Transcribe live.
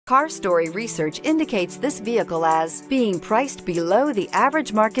Car Story research indicates this vehicle as being priced below the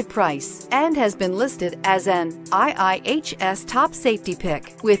average market price and has been listed as an IIHS top safety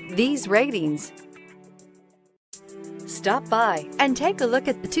pick with these ratings. Stop by and take a look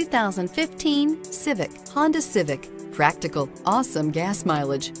at the 2015 Civic, Honda Civic. Practical, awesome gas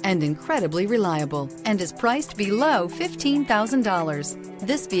mileage, and incredibly reliable, and is priced below $15,000.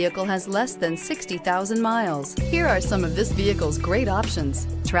 This vehicle has less than 60,000 miles. Here are some of this vehicle's great options: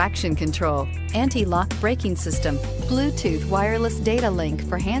 traction control, anti-lock braking system, Bluetooth wireless data link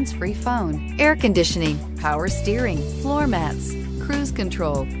for hands-free phone, air conditioning, power steering, floor mats, cruise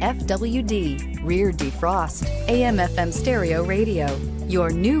control, FWD, rear defrost, AM/FM stereo radio. Your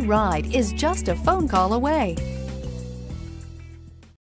new ride is just a phone call away.